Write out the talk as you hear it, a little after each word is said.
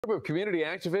A group of community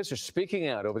activists are speaking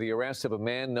out over the arrest of a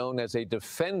man known as a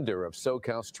defender of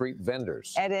SoCal street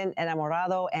vendors. Eden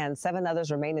Enamorado and 7 others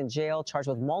remain in jail, charged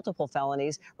with multiple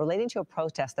felonies relating to a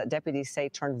protest that deputies say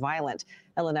turned violent.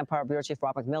 Inland Empire Bureau Chief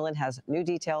Rob McMillan has new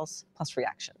details plus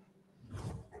reaction.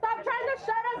 Stop trying to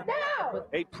shut us down!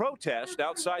 A protest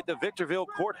outside the Victorville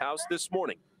courthouse this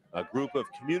morning. A group of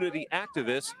community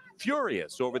activists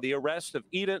furious over the arrest of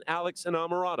Eden Alex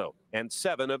Enamorado and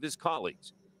 7 of his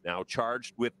colleagues, now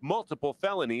charged with multiple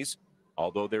felonies,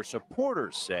 although their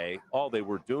supporters say all they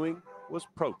were doing was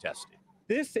protesting.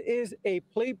 This is a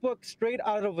playbook straight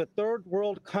out of a third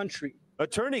world country.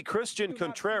 Attorney Christian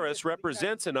Contreras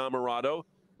represents Enamorado,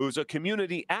 who's a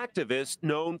community activist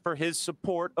known for his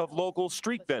support of local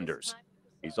street vendors.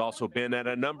 He's also been at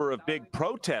a number of big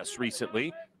protests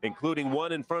recently, including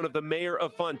one in front of the mayor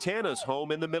of Fontana's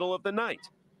home in the middle of the night,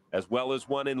 as well as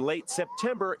one in late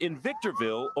September in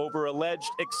Victorville over alleged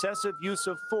excessive use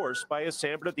of force by a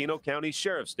San Bernardino County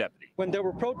Sheriff's deputy. When they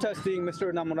were protesting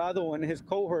Mr. Enamorado and his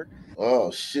cohort. Oh,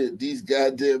 shit, these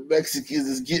goddamn Mexicans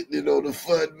is getting it on the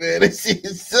fun, man. They see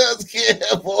his sons can't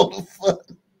have all the fun.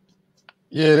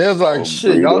 Yeah, there's like,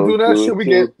 shit, y'all do that shit, we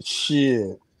get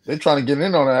shit. They're trying to get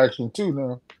in on the action, too,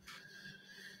 now.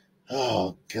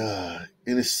 Oh, God.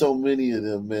 And there's so many of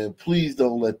them, man. Please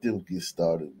don't let them get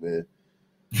started, man.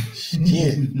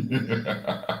 Shit.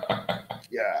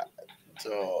 Yeah.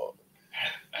 So.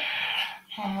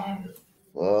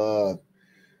 Fuck.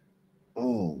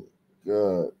 Oh,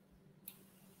 God.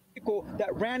 That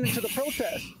ran into the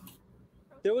protest.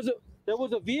 There was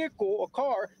a vehicle, a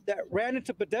car that ran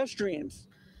into pedestrians.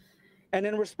 And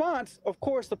in response, of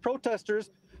course, the protesters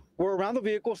were around the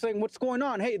vehicle saying, what's going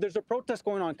on? Hey, there's a protest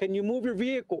going on. Can you move your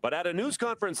vehicle? But at a news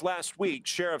conference last week,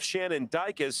 Sheriff Shannon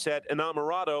Dykes said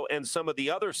Enamorado and some of the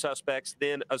other suspects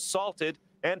then assaulted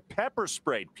and pepper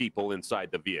sprayed people inside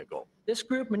the vehicle. This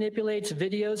group manipulates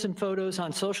videos and photos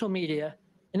on social media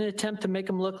in an attempt to make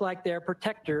them look like they're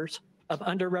protectors of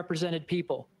underrepresented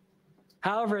people.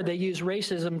 However, they use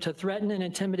racism to threaten and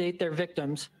intimidate their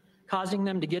victims, causing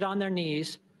them to get on their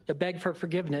knees to beg for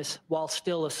forgiveness while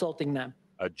still assaulting them.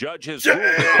 A judge has ruled.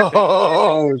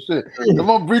 Oh, shit. Come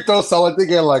on, Brito, sound like they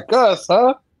get like us,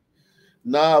 huh?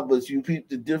 Nah, but you peep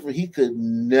the difference. He could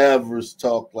never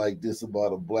talk like this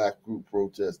about a black group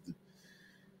protesting.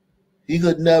 He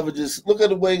could never just look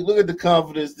at the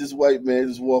confidence this white man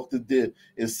just walked in there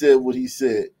and said what he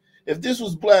said. If this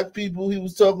was black people he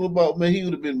was talking about, man, he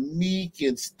would have been meek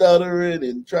and stuttering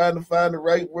and trying to find the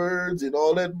right words and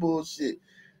all that bullshit.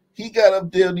 He got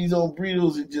up there on these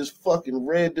burritos and just fucking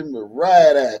random the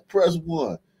riot act. Press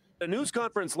 1. At a news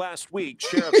conference last week,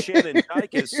 Sheriff Shannon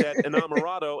Dykes said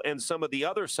Enamorado and some of the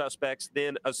other suspects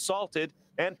then assaulted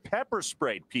and pepper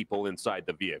sprayed people inside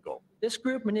the vehicle. This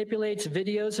group manipulates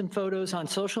videos and photos on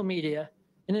social media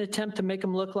in an attempt to make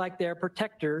them look like they're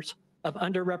protectors of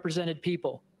underrepresented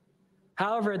people.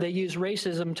 However, they use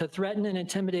racism to threaten and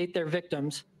intimidate their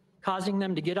victims, causing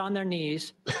them to get on their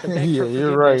knees to beg for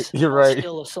forgiveness while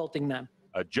still assaulting them.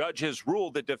 A judge has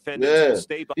ruled that defendants will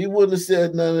stay behind. He wouldn't have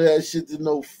said none of that shit to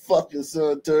no fucking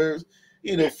son terms.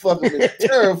 He'd have fucking been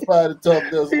terrified to talk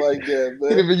to us like that,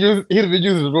 man. He'd have been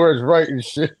using his words right and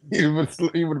shit. He would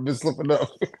have been slipping up.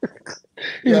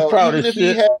 He's proud of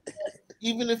shit.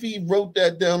 Even if he wrote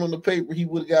that down on the paper, he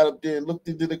would have got up there and looked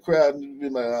into the crowd and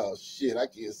been like, "Oh shit, I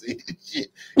can't say this shit."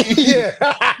 Yeah.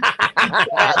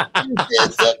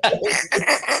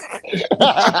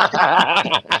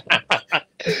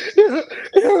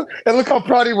 And look how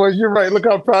proud he was. You're right. Look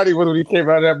how proud he was when he came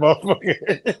out of that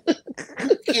motherfucker.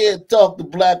 You can't talk to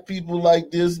black people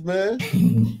like this, man.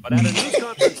 But at a news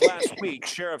conference last week,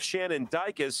 Sheriff Shannon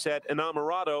Dykes said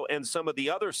Enamorado and some of the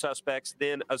other suspects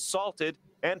then assaulted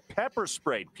and pepper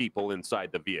sprayed people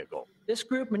inside the vehicle. This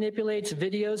group manipulates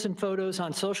videos and photos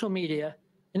on social media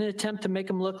in an attempt to make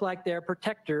them look like they're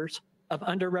protectors of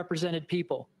underrepresented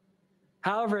people.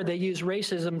 However, they use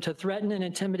racism to threaten and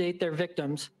intimidate their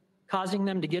victims, causing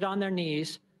them to get on their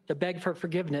knees to beg for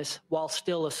forgiveness while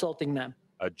still assaulting them.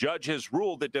 A judge has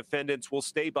ruled that defendants will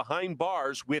stay behind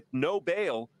bars with no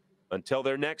bail until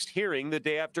their next hearing the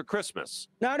day after Christmas.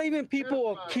 Not even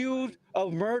people accused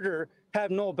of murder have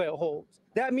no bail holds.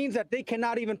 That means that they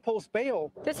cannot even post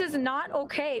bail. This is not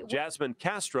okay. Jasmine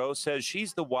Castro says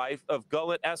she's the wife of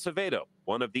Gullet Acevedo,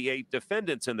 one of the 8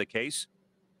 defendants in the case,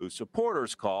 who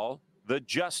supporters call the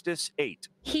Justice 8.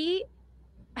 He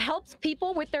helps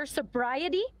people with their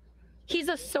sobriety. He's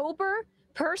a sober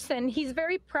person. He's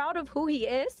very proud of who he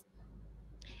is.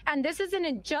 And this is an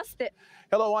injustice.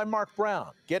 Hello, I'm Mark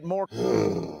Brown. Get more.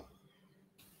 Do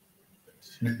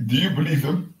you believe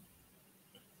him?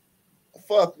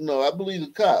 fuck no. I believe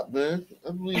the cop, man.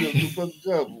 I believe the fucking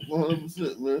cop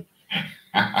 100%, man.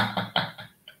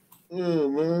 Yeah,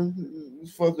 man.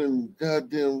 It's fucking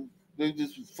goddamn. They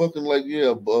just fucking like,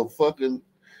 fucking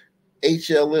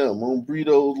HLM on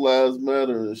Burritos Lives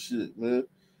Matter and shit, man.